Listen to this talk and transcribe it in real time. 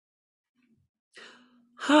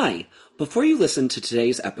Hi! Before you listen to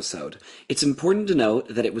today's episode, it's important to note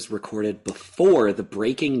that it was recorded before the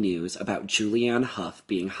breaking news about Julianne Hough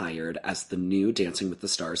being hired as the new Dancing with the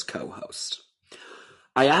Stars co-host.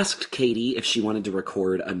 I asked Katie if she wanted to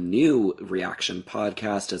record a new reaction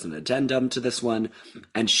podcast as an addendum to this one,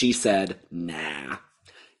 and she said, nah.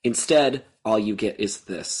 Instead, all you get is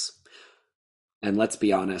this. And let's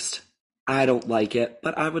be honest, I don't like it,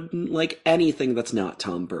 but I wouldn't like anything that's not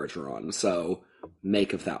Tom Bergeron, so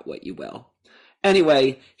make of that what you will.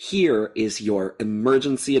 Anyway, here is your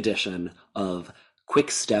emergency edition of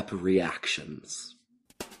QUICKSTEP Reactions.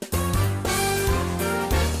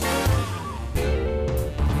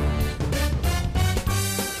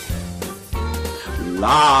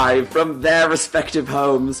 Live from their respective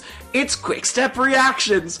homes, it's QUICKSTEP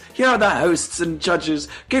Reactions. Here are the hosts and judges,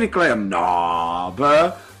 Katie Claire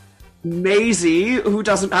Knob, Maisie, who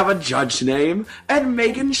doesn't have a judge name, and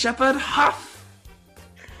Megan Shepherd Huff.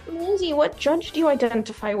 Maisie, what judge do you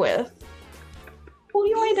identify with? Who do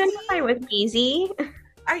you identify with, Maisie?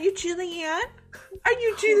 Are you Julianne? Are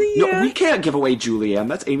you Julianne? No, we can't give away Julianne.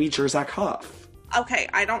 That's Amy Jerzak Huff. Okay,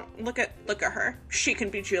 I don't look at her. She can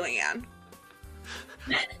be Julianne.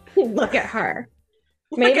 Look at her.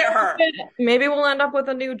 Look at her. Maybe we'll end up with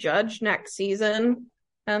a new judge next season,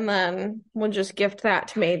 and then we'll just gift that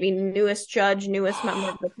to maybe newest judge, newest member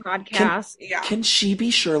of the podcast. Can she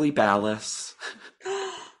be Shirley Ballas?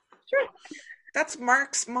 Sure. That's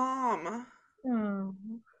Mark's mom. Oh.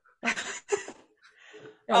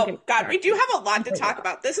 Oh, God, we do have a lot to talk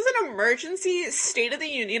about. This is an emergency State of the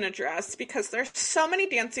Union address because there's so many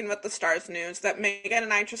Dancing with the Stars news that Megan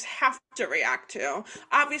and I just have to react to.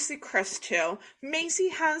 Obviously, Chris, too. Maisie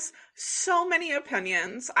has so many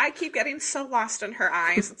opinions. I keep getting so lost in her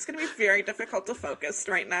eyes. It's going to be very difficult to focus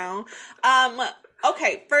right now.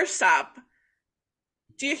 Okay, first up,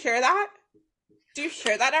 do you hear that? Do you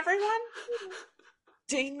hear that, everyone?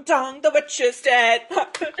 Ding dong, the witch is dead. The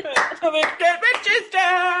wicked witch is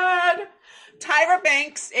dead. Tyra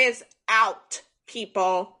Banks is out,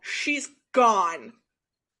 people. She's gone.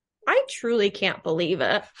 I truly can't believe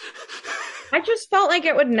it. I just felt like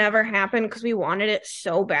it would never happen because we wanted it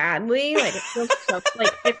so badly. Like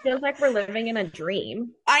it feels like we're living in a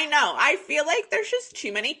dream. I know. I feel like there's just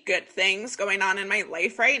too many good things going on in my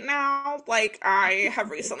life right now. Like, I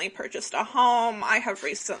have recently purchased a home. I have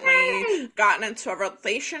recently gotten into a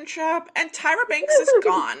relationship, and Tyra Banks is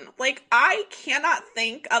gone. Like, I cannot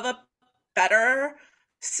think of a better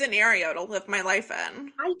scenario to live my life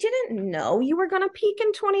in. I didn't know you were going to peak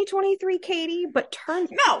in 2023, Katie, but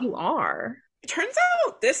turns out you are. Turns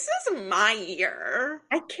out this is my year.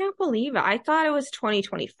 I can't believe it. I thought it was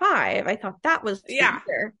 2025. I thought that was the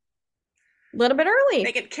year. A little bit early.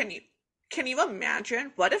 Megan, can you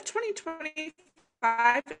imagine? What if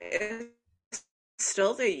 2025 is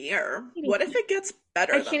still the year? What if it gets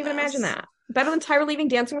better? I can't even imagine that. Better than Tyra leaving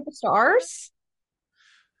Dancing with the Stars?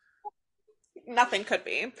 Nothing could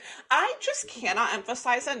be. I just cannot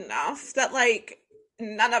emphasize enough that, like,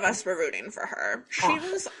 none of us were rooting for her. She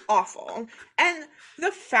was awful. And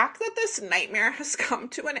the fact that this nightmare has come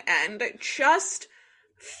to an end just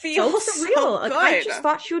feels so surreal. Good. I just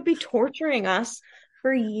thought she would be torturing us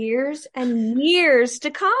for years and years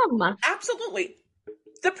to come. Absolutely.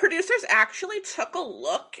 The producers actually took a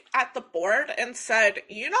look at the board and said,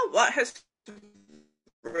 you know what has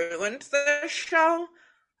ruined this show?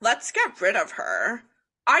 Let's get rid of her.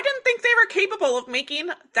 I didn't think they were capable of making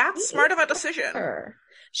that smart of a decision.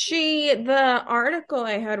 The article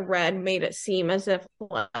I had read made it seem as if,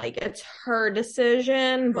 like, it's her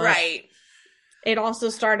decision. But right. It also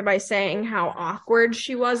started by saying how awkward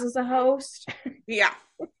she was as a host. Yeah.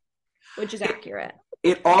 Which is accurate.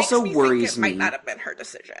 It also worries me. It might not have been her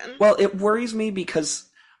decision. Well, it worries me because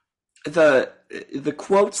the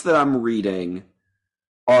quotes that I'm reading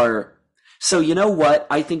are... So you know what?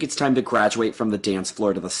 I think it's time to graduate from the dance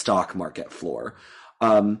floor to the stock market floor.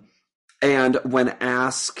 And when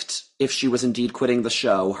asked if she was indeed quitting the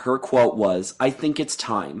show, her quote was, I think it's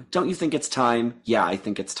time. Don't you think it's time? Yeah, I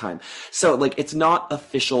think it's time. So, like, it's not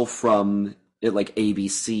official from, like,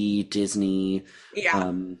 ABC, Disney. Yeah.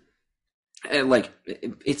 And, like,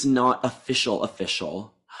 it's not official.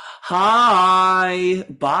 Hi!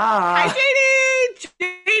 Bye! Hi, JD!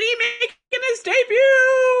 JD making his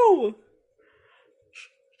debut!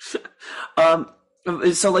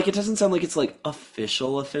 So, like, it doesn't sound like it's, like,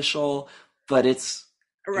 official, but it's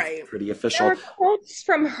pretty official. There are quotes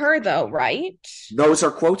from her, though, right? Those are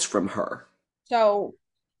quotes from her. So,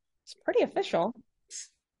 it's pretty official.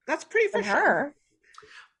 That's pretty official. From her.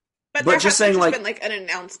 But there just saying, like, been, like, an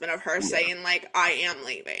announcement of her saying, like, I am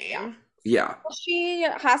leaving. Yeah. She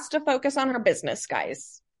has to focus on her business,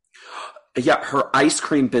 guys. Yeah, her ice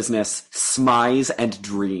cream business, Smize and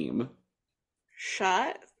Dream.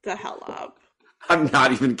 Shut the hell up. I'm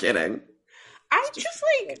not even kidding.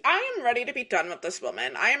 I am ready to be done with this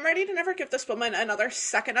woman. I am ready to never give this woman another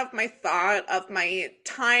second of my thought, of my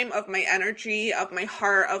time, of my energy, of my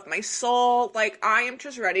heart, of my soul. Like, I am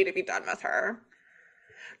just ready to be done with her.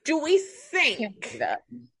 Do we think,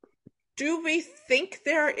 do we think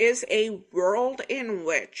there is a world in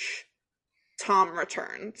which Tom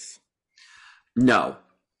returns? No.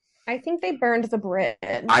 I think they burned the bridge.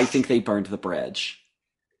 I think they burned the bridge.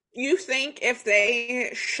 You think if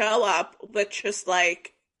they show up with just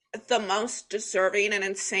like the most deserving and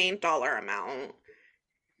insane dollar amount,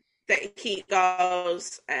 that he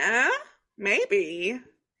goes, maybe?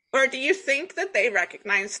 Or do you think that they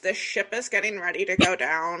recognize this ship is getting ready to go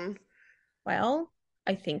down? Well,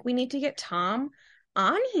 I think we need to get Tom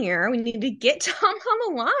on here. We need to get Tom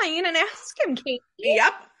on the line and ask him, Katie.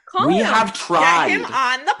 Yep. Call We him. have tried. Get him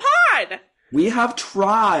on the pod. We have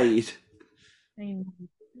tried.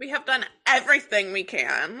 We have done everything we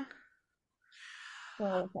can.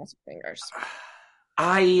 Well, cross your fingers.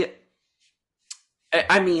 I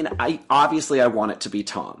mean, I want it to be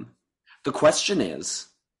Tom. The question is,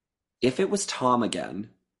 if it was Tom again,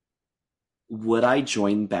 would I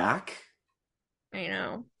join back? I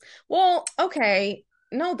know. Well, okay.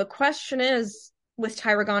 No, the question is, with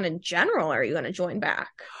Tyra gone in general, are you going to join back?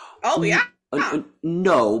 Oh, yeah.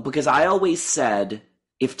 No, because I always said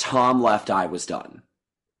if Tom left, I was done.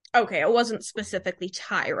 Okay, it wasn't specifically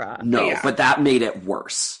Tyra. No, Yeah. but that made it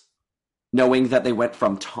worse. Knowing that they went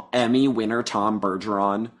from Emmy winner Tom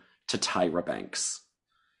Bergeron to Tyra Banks.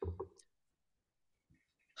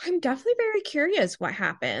 I'm definitely very curious what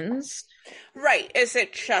happens. Right. Is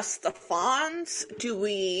it just the Fonz?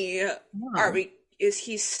 Is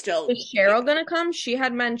he still... Is Cheryl gonna come? She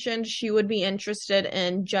had mentioned she would be interested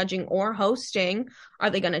in judging or hosting. Are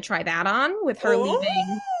they gonna try that on with her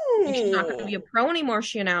leaving? And she's not gonna be a pro anymore,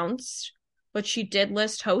 she announced. But she did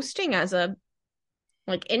list hosting as a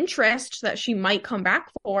interest that she might come back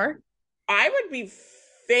for. I would be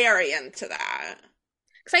very into that.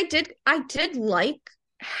 Because I did like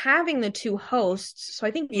having the two hosts. So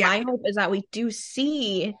I think my hope is that we do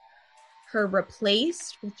see her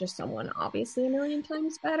replaced with just someone obviously a million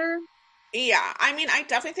times better. Yeah, I mean, I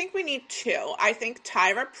definitely think we need two. I think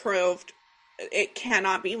Tyra proved it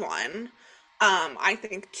cannot be one. I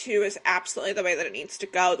think two is absolutely the way that it needs to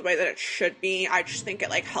go, the way that it should be. I just think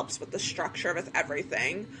it helps with the structure, with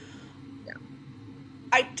everything. Yeah.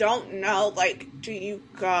 I don't know, do you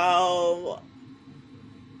go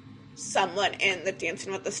someone in the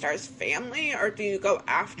Dancing with the Stars family, or do you go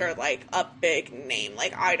after a big name?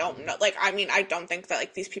 I don't know. I don't think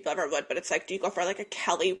that these people ever would, but it's do you go for a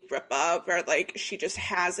Kelly Ripa where she just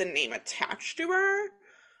has a name attached to her,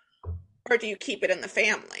 or do you keep it in the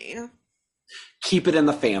family? Keep it in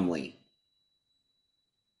the family.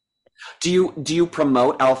 Do you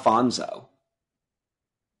promote Alfonso?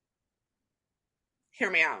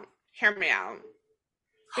 Hear me out.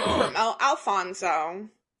 We promote Alfonso,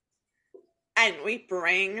 and we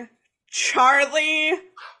bring Charlie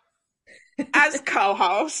as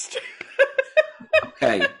co-host.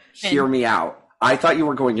 Okay, hear me out. I thought you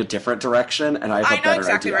were going a different direction, and I have a better idea. I know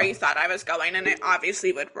exactly where you thought I was going, and it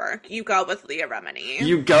obviously would work. You go with Leah Remini.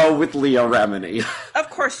 You go with Leah Remini. Of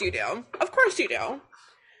course you do. Of course you do.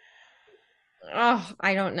 Oh,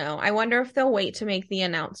 I don't know. I wonder if they'll wait to make the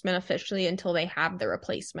announcement officially until they have the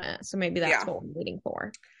replacement. So maybe that's what we're waiting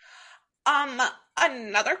for.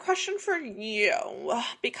 Another question for you,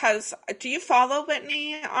 because do you follow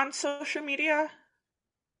Whitney on social media?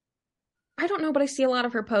 I don't know, but I see a lot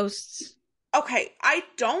of her posts. Okay, I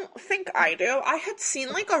don't think I do. I had seen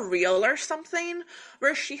a reel or something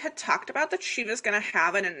where she had talked about that she was going to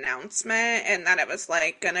have an announcement and that it was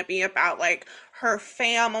going to be about her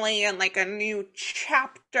family and a new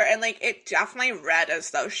chapter, and it definitely read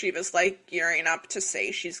as though she was gearing up to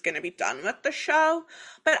say she's going to be done with the show,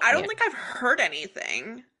 but I don't think I've heard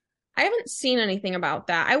anything. I haven't seen anything about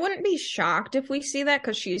that. I wouldn't be shocked if we see that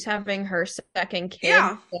because she's having her second kid.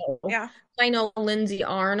 Yeah. So Yeah. I know Lindsay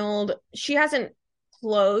Arnold, she hasn't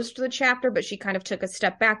closed the chapter, but she kind of took a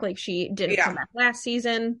step back. She didn't come back last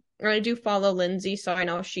season. Or I do follow Lindsay, so I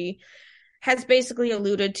know she has basically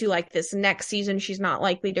alluded to this next season she's not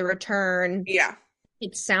likely to return. Yeah.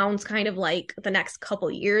 It sounds kind of like the next couple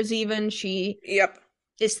years even. She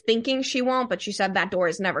is thinking she won't, but she said that door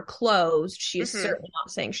is never closed. She is certainly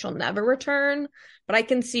not saying she'll never return. But I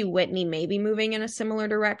can see Whitney maybe moving in a similar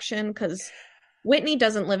direction because Whitney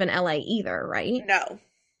doesn't live in LA either, right? No,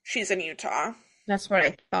 she's in Utah. That's what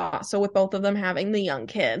I thought. So with both of them having the young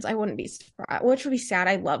kids, I wouldn't be surprised, which would be sad.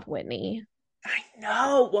 I love Whitney. I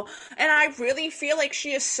know. And I really feel like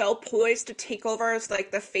she is so poised to take over as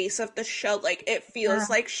like the face of the show. Like it Yeah. feels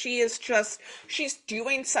like she's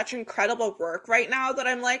doing such incredible work right now that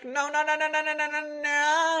I'm like, no, no, no, no, no, no, no, no,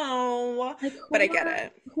 no. Like But I get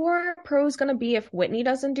it. who are pros gonna be if Whitney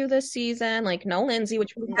doesn't do this season? Like no Lindsay,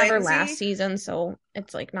 which we had her last Lindsay, season, so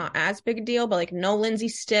it's like not as big a deal, but like no Lindsay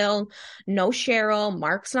still, no Cheryl,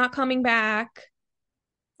 Mark's not coming back.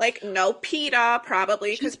 like no PETA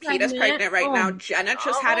probably She's because PETA's pregnant. pregnant right now. Oh, Jenna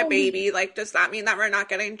just had a oh. baby. Like, does that mean that we're not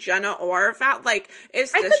getting Jenna or Val? Like,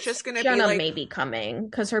 is I this could just see gonna be Jenna like, maybe coming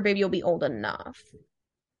because her baby will be old enough.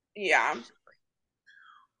 yeah,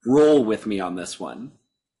 Roll with me on this one.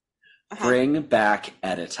 uh-huh. Bring back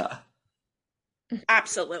Edita.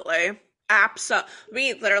 Absolutely.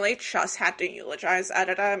 We literally just had to eulogize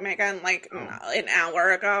Edita, Megan, like an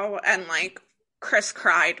hour ago, and like Chris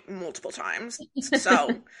cried multiple times. So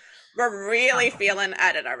we're really feeling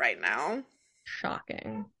Edita right now.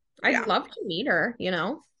 Shocking. Yeah. I'd love to meet her, you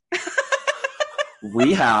know?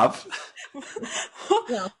 We have.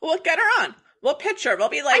 Yeah. We'll get her on. We'll pitch her. We'll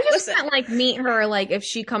be I like, just listen. can't like meet her like if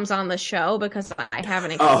she comes on the show because I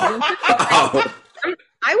haven't Oh. experienced it. Oh.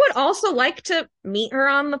 I would also like to meet her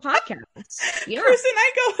on the podcast. Yeah. Chris and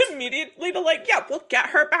I go immediately to like, yeah, we'll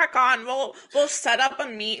get her back on. We'll set up a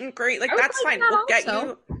meet and greet. Like I would that's like fine. that We'll get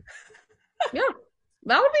also. you. Yeah.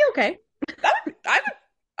 That would be okay.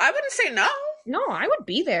 I wouldn't say no. No, I would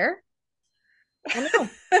be there. I know.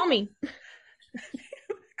 Tell me.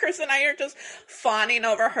 Chris and I are just fawning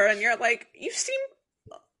over her, and you're like, you seem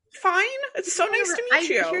fine. It's so nice to meet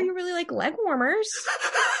you. I hear you really like leg warmers.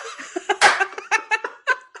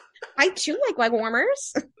 I too like leg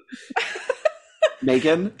warmers.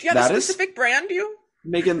 Megan, Do you have a specific brand you?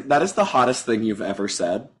 Megan, that is the hottest thing you've ever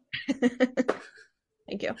said.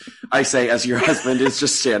 Thank you. I say as your husband is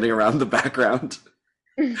just standing around the background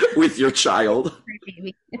with your child.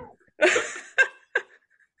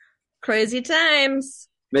 Crazy times.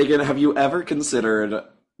 Megan, have you ever considered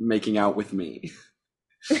making out with me?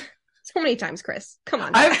 So many times, Chris. Come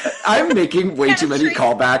on. I'm making way too many Chemistry.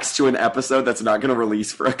 callbacks to an episode that's not going to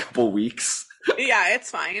release for a couple weeks. Yeah,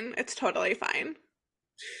 it's fine. It's totally fine.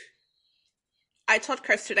 I told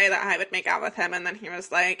Chris today that I would make out with him, and then he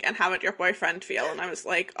was like, and how would your boyfriend feel? And I was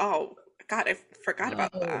like, oh, God, I forgot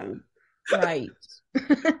about that. Right.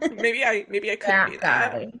 Maybe I couldn't be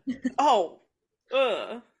that. Oh.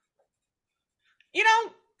 Ugh. You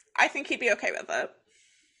know, I think he'd be okay with it.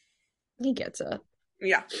 He gets it.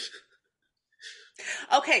 Yeah.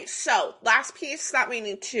 Okay, so last piece that we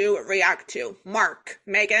need to react to. Mark.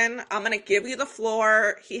 Megan, I'm going to give you the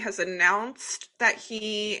floor. He has announced that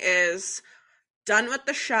he is done with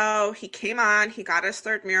the show. He came on, he got his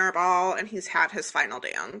third mirror ball, and he's had his final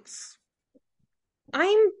dance.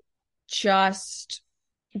 I'm just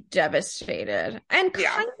devastated and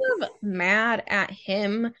kind of mad at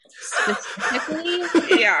him specifically.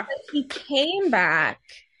 Yeah. He came back.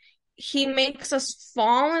 He makes us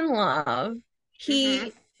fall in love.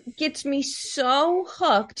 He gets me so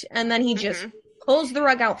hooked, and then he just pulls the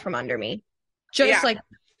rug out from under me. Just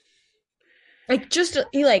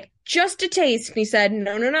just a taste. And he said,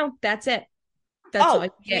 no, that's it. That's all I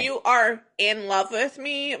get. You are in love with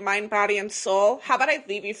me, mind, body, and soul. How about I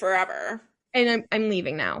leave you forever? And I'm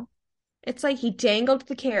leaving now. It's like he dangled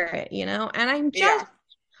the carrot, you know? And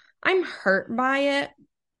I'm hurt by it.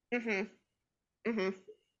 I'm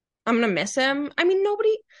gonna miss him. I mean,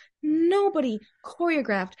 nobody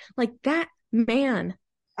choreographed like that man.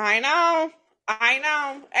 I know.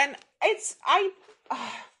 And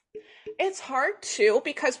it's hard too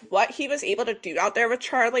because what he was able to do out there with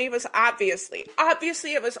Charlie was obviously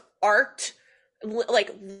it was art,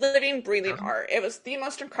 like living, breathing art. It was the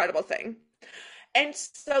most incredible thing. And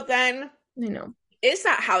so then, I know. Is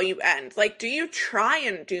that how you end? Like, do you try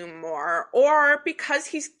and do more? Or because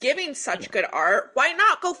he's giving such good art, why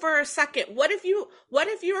not go for a second? What if you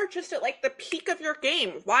are just at like the peak of your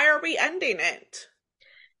game? Why are we ending it?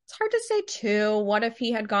 It's hard to say too. What if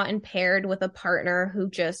he had gotten paired with a partner who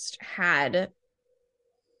just had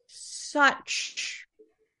such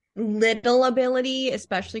little ability,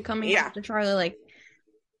 especially coming after Charlie? Like,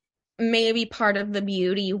 maybe part of the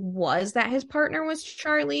beauty was that his partner was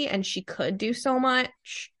Charlie and she could do so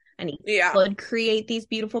much and he could create these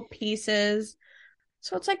beautiful pieces.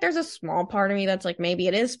 So it's like there's a small part of me that's like maybe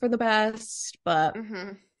it is for the best, but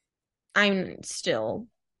I'm still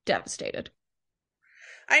devastated.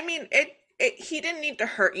 I mean, he didn't need to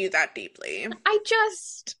hurt you that deeply. I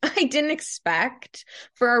didn't expect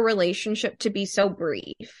for our relationship to be so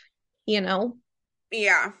brief, you know?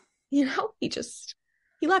 Yeah. he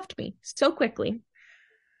left me so quickly.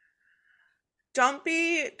 Don't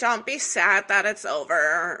be sad that it's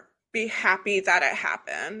over. Be happy that it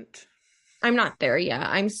happened. I'm not there yet.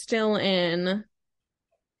 I'm still in,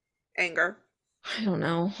 Anger. I don't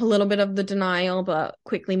know, a little bit of the denial, but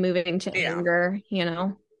quickly moving to anger,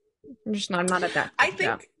 I'm not at that I stage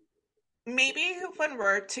think yet. maybe when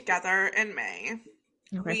we're together in May,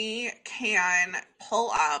 Okay. we can pull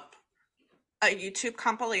up a YouTube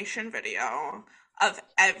compilation video of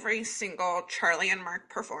every single Charlie and Mark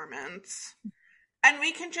performance. And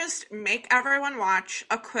we can just make everyone watch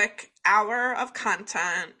a quick hour of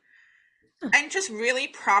content and just really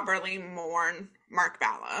properly mourn Mark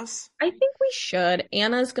Ballas. I think we should.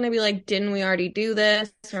 Anna's gonna be like, didn't we already do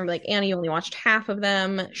this? And we're like, Anna, you only watched half of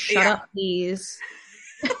them. Shut up, please.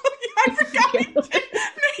 I forgot we did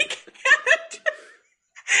make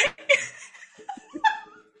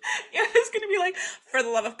Anna's gonna be like, for the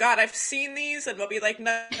love of God, I've seen these, and we'll be like,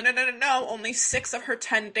 no, only 6 of her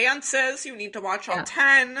 10 dances. You need to watch all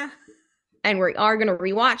 10. And we are gonna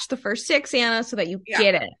rewatch the first 6, Anna, so that you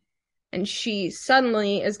get it. And she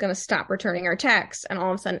suddenly is going to stop returning our texts. And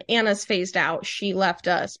all of a sudden, Anna's phased out. She left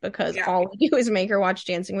us because all we do is make her watch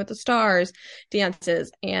Dancing with the Stars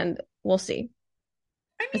dances. And we'll see.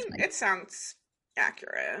 I mean, it sounds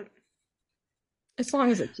accurate. As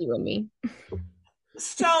long as it's you and me.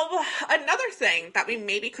 So, another thing that we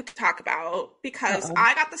maybe could talk about, because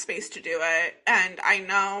I got the space to do it, and I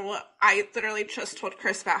know I literally just told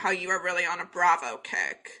Chris about how you are really on a Bravo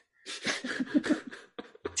kick.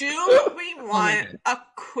 Do we want a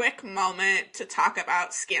quick moment to talk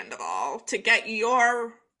about Scandal, to get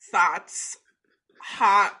your thoughts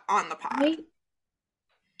hot on the pod? I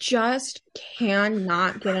just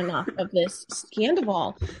cannot get enough of this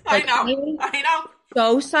Scandal. Like, I know.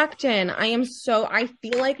 So sucked in. I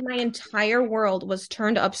feel like my entire world was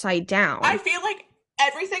turned upside down. I feel like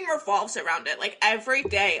everything revolves around it. Like, every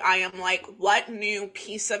day I am like, what new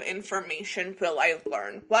piece of information will I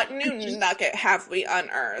learn? What new nugget have we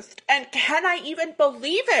unearthed? And can I even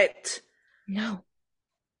believe it? No.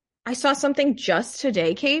 I saw something just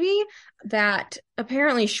today, Katie, that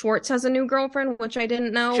apparently Schwartz has a new girlfriend, which I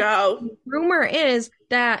didn't know. Joe. The rumor is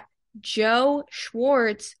that Joe,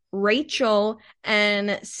 Schwartz, Rachel,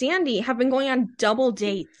 and Sandy have been going on double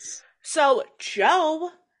dates. So, Joe...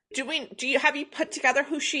 have you put together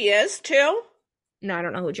who she is too? No, I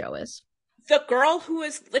don't know who Joe is. The girl who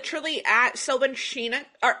is literally when Sheena,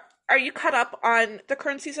 are you caught up on the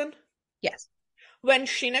current season? Yes. When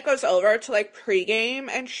Sheena goes over to like pregame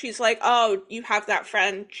and she's like, oh, you have that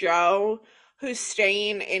friend Joe who's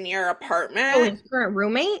staying in your apartment. Oh, his current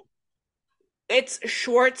roommate? It's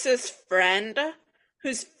Schwartz's friend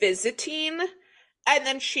who's visiting. And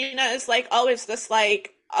then Sheena is like, oh, is this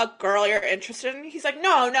like a girl you're interested in? He's like,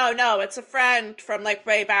 no, it's a friend from like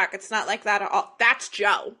way back. It's not like that at all. That's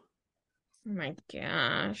Joe. Oh my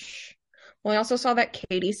gosh. Well, I also saw that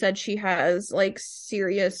Katie said she has like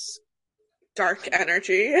serious dark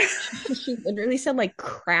energy. She literally said like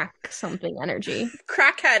crack something energy.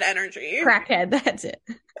 Crackhead energy. Crackhead, that's it.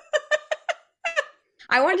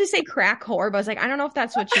 I wanted to say crack whore, but I was like, I don't know if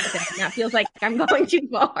that's what she's saying. That feels like I'm going too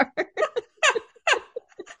far.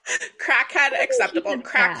 Crackhead acceptable.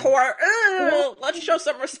 Crack whore. Let's show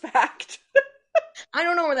some respect. I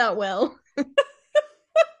don't know where that will.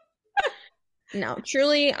 No,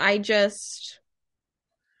 truly, I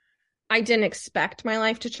didn't expect my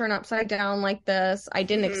life to turn upside down like this. I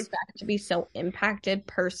didn't expect to be so impacted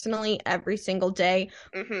personally every single day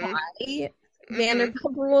by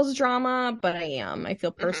Vanderpump Rules drama, but I am. I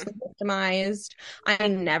feel personally victimized. I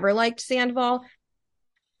never liked Sandoval.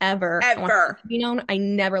 Ever. I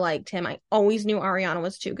never liked him. I always knew Ariana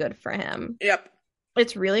was too good for him. Yep.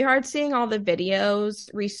 It's really hard seeing all the videos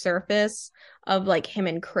resurface of like him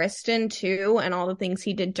and Kristen too, and all the things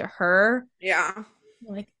he did to her. Yeah.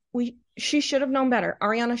 Like she should have known better.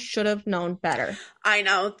 Ariana should have known better. I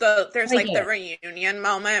know. There's the reunion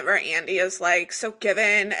moment where Andy is like, so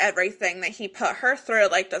given everything that he put her through,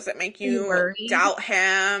 like, does it make you doubt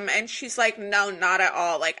him? And she's like, no, not at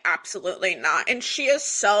all. Like, absolutely not. And she is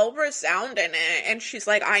so resounding in it. And she's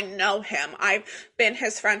like, I know him. I've been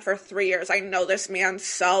his friend for 3 years. I know this man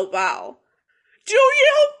so well. Do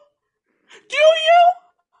you?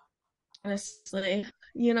 Honestly.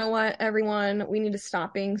 You know what, everyone? We need to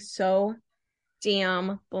stop being so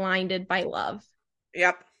damn blinded by love.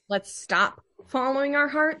 Yep. Let's stop following our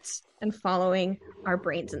hearts and following our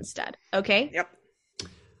brains instead. Okay? Yep.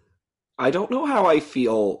 I don't know how I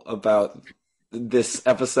feel about this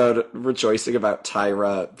episode rejoicing about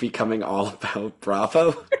Tyra becoming all about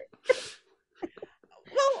Bravo.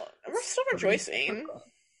 Well, we're still rejoicing.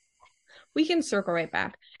 We can circle right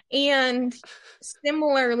back. And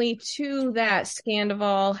similarly to that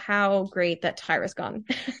Scandival, how great that Tyra's gone.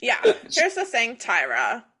 Yeah, here's the thing,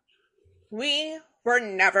 Tyra. We were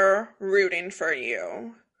never rooting for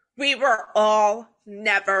you. We were all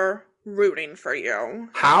never rooting for you.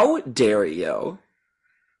 How dare you?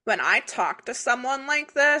 When I talk to someone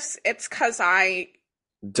like this, it's because I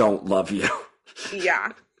don't love you.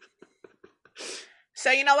 Yeah.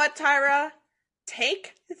 So you know what, Tyra?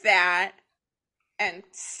 Take that and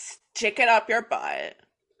stick it up your butt.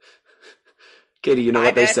 Katie, you know Bye,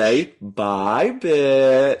 what they bitch. say? Bye,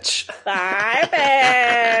 bitch. Bye,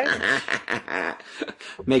 bitch.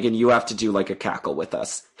 Megan, you have to do like a cackle with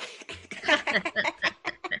us.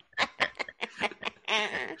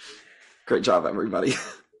 Great job, everybody.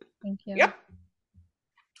 Thank you. Yep.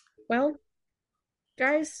 Well,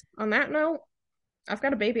 guys, on that note, I've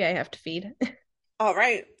got a baby I have to feed. All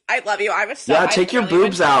right. I love you. I was so... Yeah, take your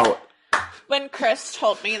boobs out. When Chris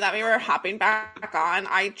told me that we were hopping back on,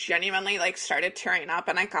 I genuinely started tearing up,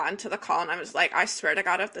 and I got into the call and I was like, I swear to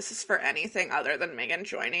God, if this is for anything other than Megan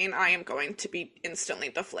joining, I am going to be instantly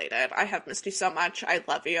deflated. I have missed you so much. I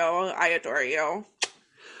love you. I adore you.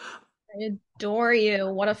 I adore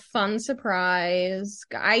you. What a fun surprise.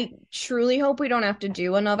 I truly hope we don't have to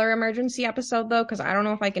do another emergency episode, though, because I don't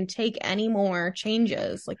know if I can take any more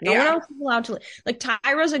changes. No one else is allowed to...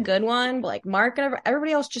 Tyra's a good one, but, Mark and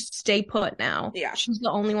everybody else just stay put now. Yeah. She's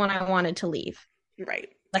the only one I wanted to leave. Right.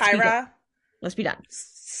 Tyra, let's be done.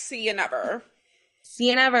 See you never. See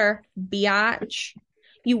you never, biatch.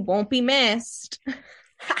 You won't be missed.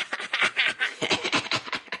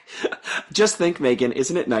 Just think, Megan,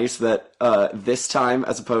 isn't it nice that this time,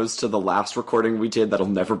 as opposed to the last recording we did that'll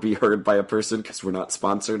never be heard by a person because we're not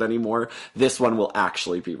sponsored anymore, this one will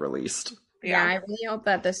actually be released. Yeah, I really hope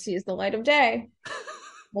that this sees the light of day.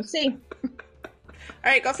 We'll see. All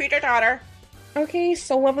right, go feed your daughter. Okay,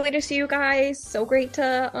 so lovely to see you guys. So great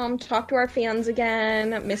to talk to our fans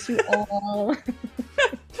again. Miss you all.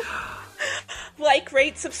 Like,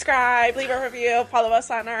 rate, subscribe, leave a review, follow us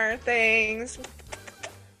on our things.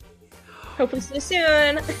 Hopefully see you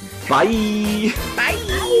soon. Bye.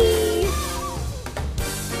 Bye.